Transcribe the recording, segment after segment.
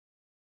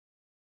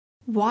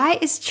Why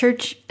is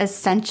church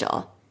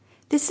essential?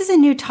 This is a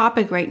new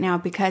topic right now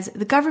because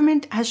the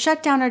government has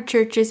shut down our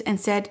churches and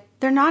said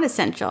they're not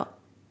essential.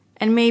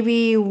 And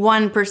maybe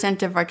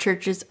 1% of our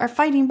churches are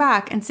fighting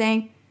back and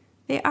saying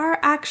they are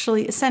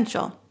actually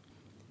essential.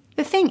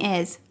 The thing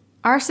is,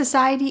 our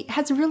society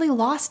has really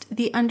lost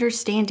the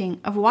understanding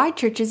of why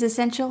church is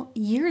essential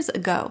years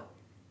ago,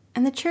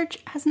 and the church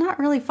has not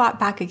really fought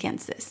back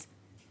against this.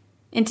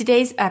 In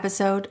today's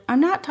episode, I'm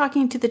not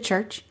talking to the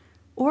church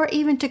or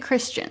even to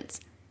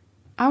Christians.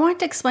 I want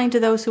to explain to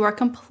those who are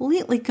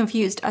completely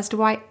confused as to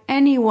why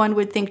anyone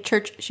would think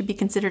church should be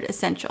considered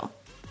essential.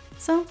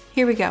 So,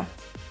 here we go.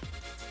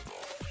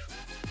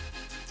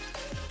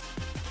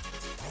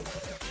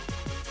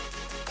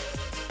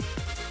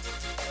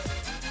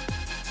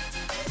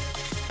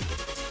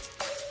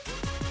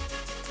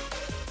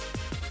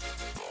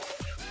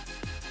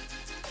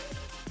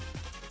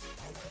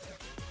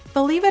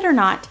 Believe it or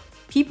not,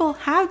 people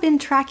have been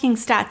tracking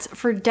stats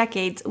for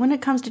decades when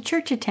it comes to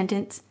church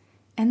attendance,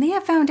 and they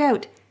have found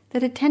out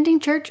that attending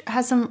church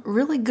has some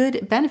really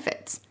good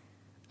benefits.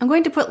 I'm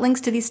going to put links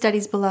to these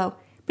studies below,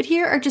 but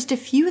here are just a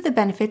few of the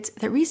benefits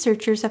that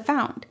researchers have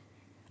found.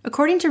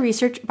 According to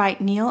research by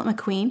Neil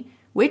McQueen,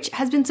 which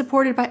has been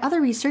supported by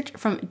other research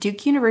from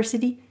Duke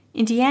University,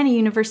 Indiana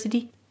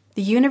University,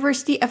 the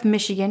University of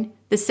Michigan,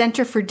 the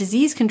Center for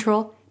Disease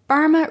Control,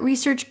 Barma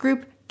Research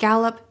Group,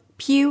 Gallup,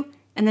 Pew,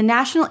 and the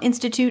National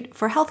Institute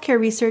for Healthcare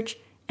Research,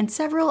 and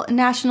several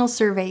national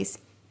surveys.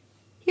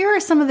 Here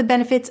are some of the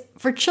benefits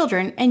for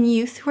children and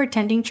youth who are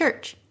attending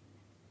church.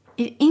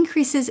 It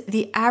increases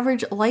the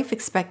average life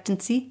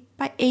expectancy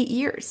by 8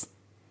 years.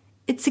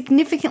 It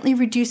significantly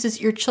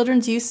reduces your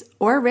children's use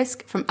or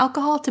risk from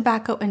alcohol,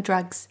 tobacco, and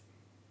drugs.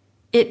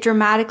 It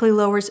dramatically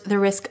lowers the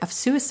risk of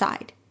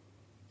suicide.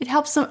 It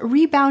helps them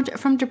rebound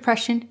from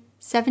depression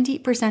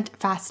 70%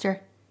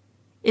 faster.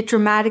 It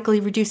dramatically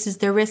reduces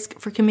their risk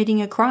for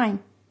committing a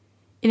crime.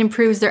 It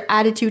improves their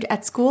attitude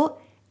at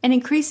school and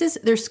increases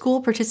their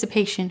school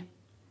participation.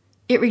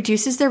 It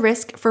reduces their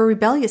risk for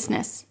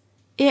rebelliousness.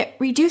 It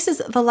reduces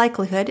the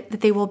likelihood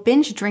that they will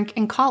binge drink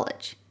in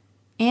college.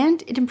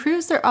 And it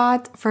improves their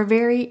odds for a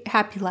very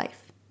happy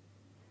life.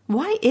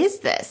 Why is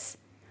this?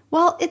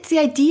 Well, it's the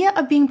idea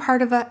of being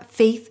part of a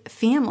faith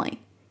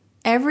family.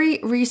 Every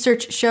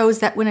research shows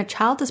that when a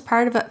child is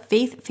part of a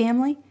faith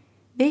family,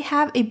 they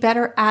have a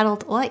better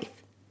adult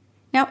life.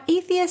 Now,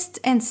 atheists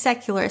and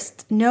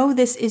secularists know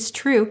this is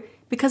true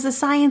because the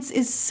science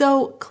is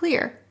so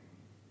clear.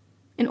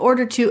 In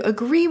order to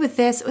agree with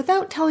this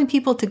without telling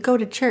people to go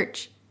to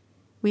church,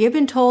 we have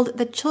been told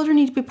that children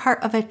need to be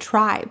part of a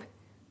tribe,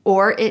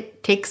 or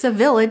it takes a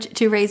village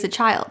to raise a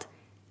child.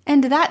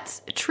 And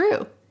that's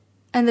true.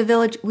 And the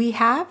village we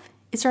have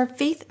is our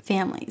faith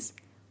families,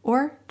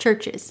 or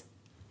churches.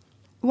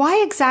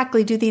 Why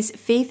exactly do these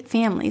faith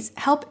families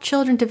help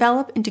children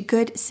develop into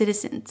good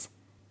citizens?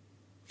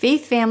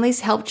 Faith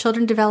families help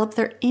children develop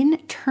their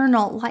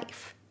internal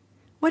life.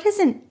 What is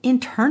an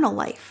internal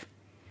life?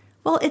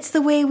 Well, it's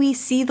the way we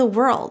see the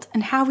world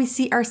and how we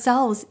see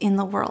ourselves in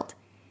the world.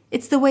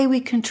 It's the way we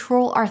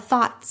control our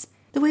thoughts,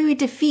 the way we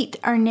defeat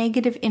our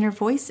negative inner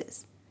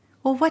voices.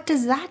 Well, what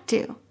does that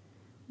do?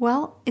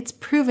 Well, it's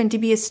proven to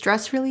be a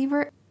stress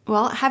reliever.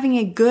 Well, having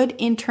a good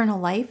internal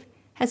life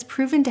has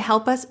proven to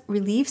help us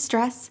relieve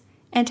stress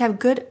and to have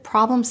good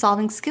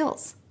problem-solving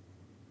skills.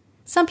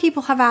 Some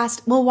people have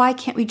asked, well, why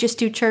can't we just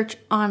do church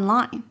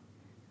online?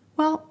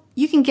 Well,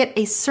 you can get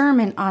a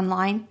sermon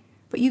online,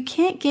 but you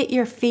can't get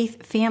your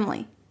faith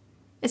family.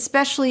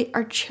 Especially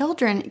our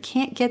children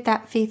can't get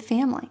that faith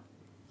family.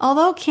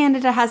 Although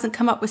Canada hasn't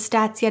come up with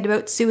stats yet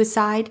about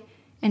suicide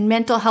and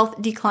mental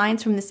health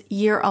declines from this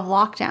year of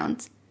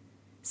lockdowns,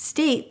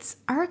 states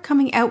are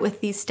coming out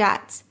with these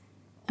stats.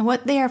 And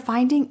what they are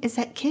finding is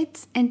that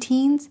kids and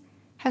teens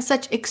have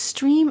such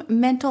extreme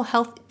mental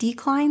health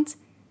declines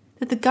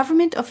that the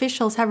government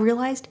officials have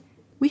realized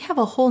we have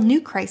a whole new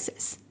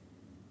crisis,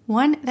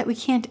 one that we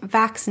can't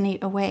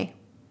vaccinate away.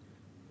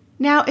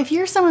 Now, if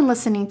you're someone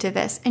listening to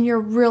this and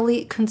you're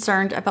really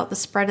concerned about the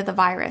spread of the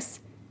virus,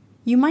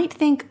 you might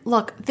think,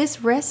 look,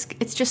 this risk,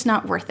 it's just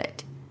not worth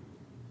it.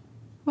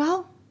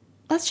 Well,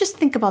 let's just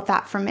think about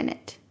that for a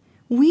minute.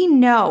 We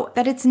know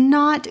that it's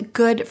not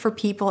good for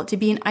people to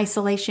be in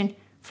isolation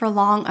for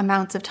long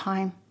amounts of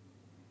time.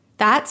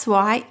 That's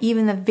why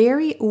even the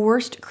very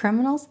worst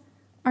criminals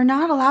are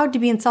not allowed to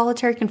be in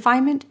solitary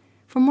confinement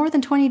for more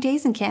than 20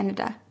 days in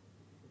Canada.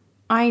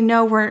 I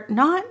know we're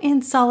not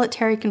in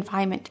solitary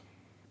confinement,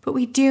 but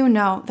we do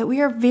know that we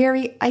are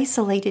very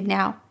isolated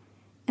now,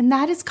 and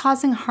that is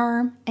causing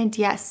harm and,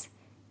 yes,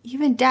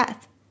 even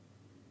death.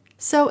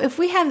 So if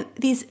we have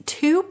these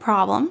two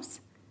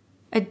problems,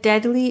 a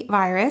deadly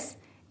virus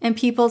and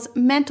people's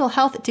mental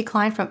health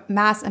decline from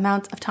mass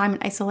amounts of time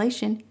in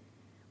isolation,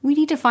 we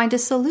need to find a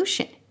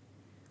solution.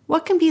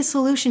 What can be a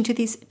solution to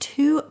these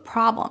two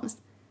problems?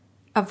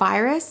 A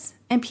virus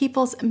and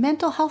people's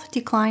mental health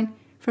decline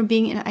from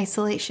being in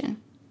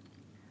isolation.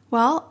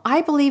 Well,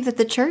 I believe that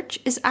the church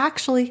is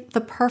actually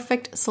the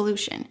perfect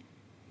solution.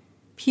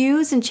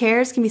 Pews and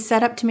chairs can be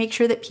set up to make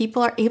sure that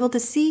people are able to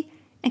see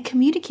and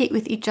communicate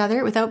with each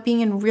other without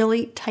being in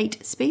really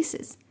tight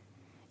spaces.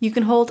 You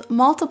can hold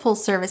multiple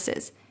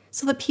services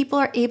so that people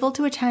are able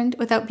to attend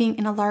without being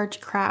in a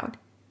large crowd.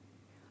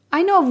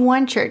 I know of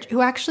one church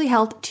who actually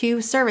held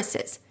 2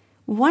 services.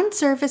 One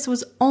service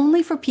was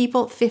only for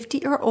people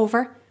 50 or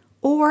over,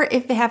 or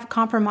if they have a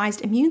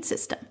compromised immune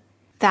system.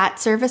 That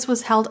service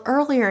was held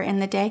earlier in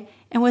the day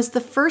and was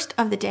the first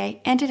of the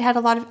day, and it had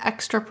a lot of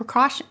extra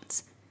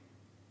precautions.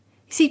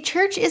 You see,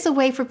 church is a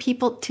way for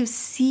people to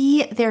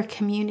see their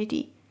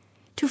community,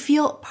 to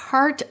feel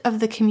part of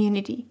the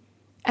community,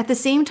 at the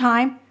same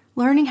time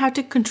learning how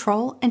to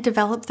control and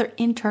develop their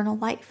internal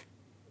life.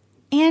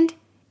 And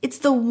it's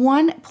the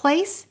one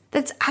place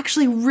that's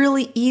actually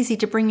really easy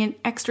to bring in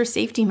extra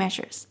safety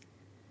measures.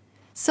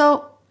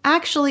 So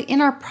actually,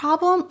 in our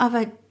problem of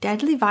a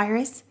deadly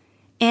virus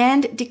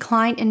and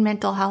decline in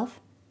mental health,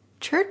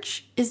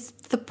 church is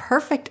the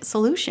perfect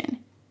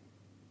solution.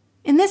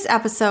 In this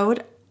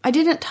episode, I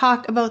didn't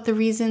talk about the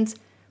reasons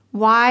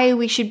why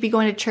we should be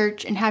going to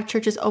church and have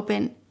churches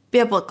open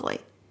biblically.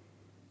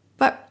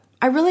 But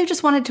I really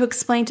just wanted to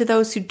explain to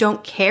those who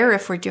don't care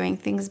if we're doing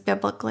things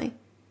biblically.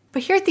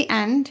 But here at the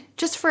end,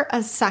 just for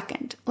a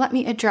second, let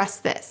me address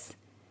this.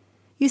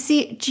 You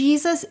see,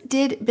 Jesus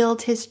did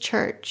build his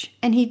church,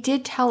 and he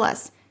did tell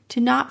us to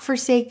not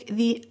forsake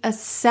the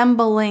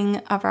assembling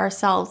of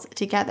ourselves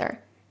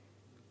together.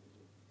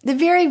 The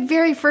very,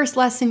 very first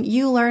lesson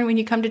you learn when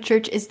you come to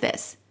church is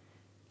this: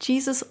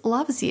 Jesus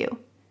loves you.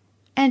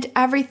 And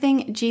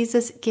everything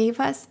Jesus gave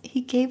us, he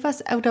gave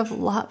us out of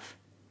love.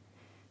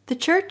 The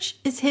church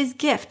is his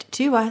gift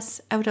to us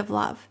out of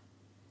love.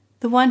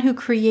 The one who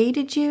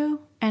created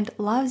you and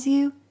loves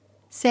you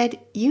said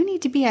you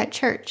need to be at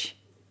church.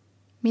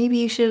 Maybe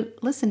you should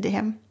listen to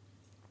him.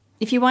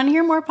 If you want to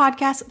hear more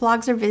podcasts,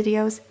 blogs, or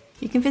videos,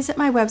 you can visit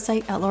my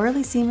website at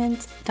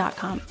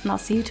lauraleesiemens.com, and I'll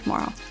see you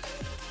tomorrow.